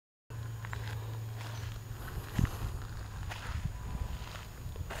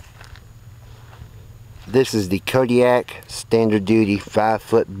This is the Kodiak standard duty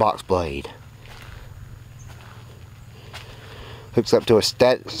 5-foot box blade. Hooks up to a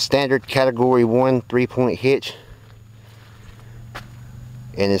standard category 1 3-point hitch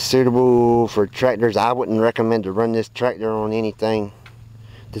and is suitable for tractors. I wouldn't recommend to run this tractor on anything,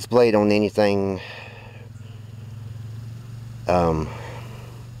 this blade on anything over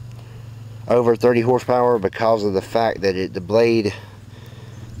 30 horsepower, because of the fact that the blade,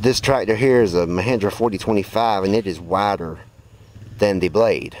 this tractor here is a Mahindra 4025 and it is wider than the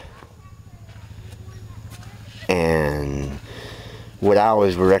blade. And what I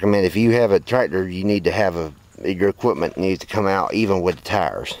always would recommend, if you have a tractor, you need to have your equipment needs to come out even with the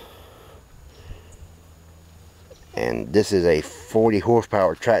tires. And this is a 40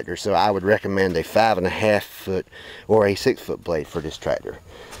 horsepower tractor, so I would recommend a 5.5 foot or a 6-foot blade for this tractor.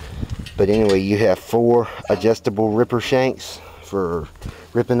 But anyway, you have 4 adjustable ripper shanks for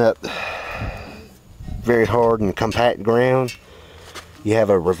ripping up very hard and compact ground. You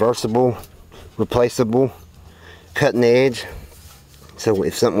have a reversible, replaceable cutting edge, so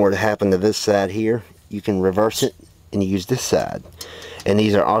if something were to happen to this side here, you can reverse it and use this side. And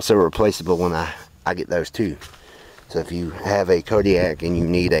these are also replaceable when I get those too. So if you have a Kodiak and you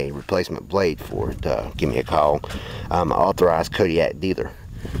need a replacement blade for it, give me a call. I'm an authorized Kodiak dealer.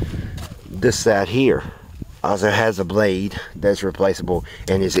 This side here also has a blade that's replaceable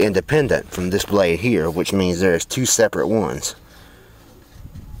and is independent from this blade here, which means there's 2 separate ones.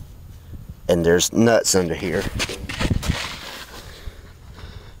 And there's nuts under here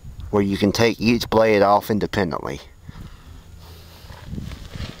where you can take each blade off independently.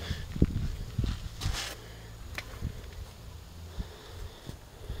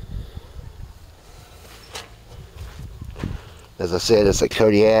 As I said, it's a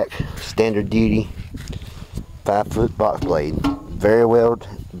Kodiak standard duty 5-foot box blade. Very well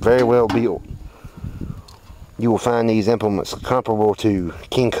built. You will find these implements comparable to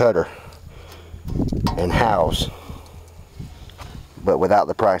King Cutter and House, but without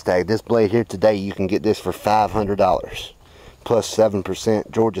the price tag. This blade here today, you can get this for $500 plus 7%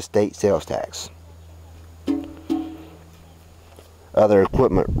 Georgia state sales tax. Other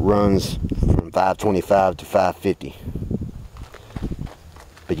equipment runs from $525 to $550.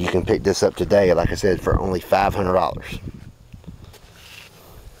 But you can pick this up today, like I said, for only $500.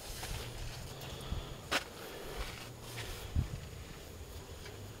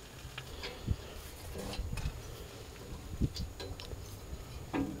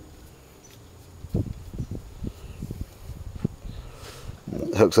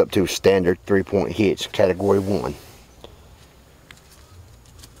 It hooks up to a standard 3-point hitch, category 1.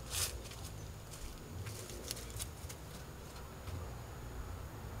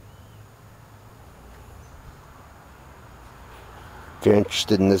 If you're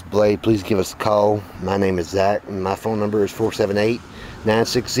interested in this blade, please give us a call. My name is Zach, and my phone number is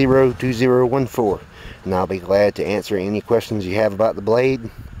 478-960-2014. And I'll be glad to answer any questions you have about the blade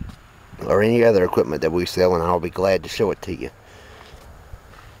or any other equipment that we sell, and I'll be glad to show it to you.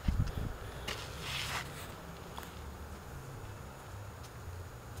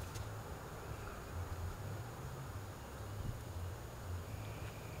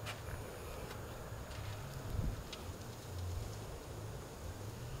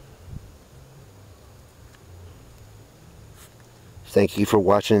 Thank you for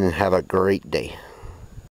watching and have a great day.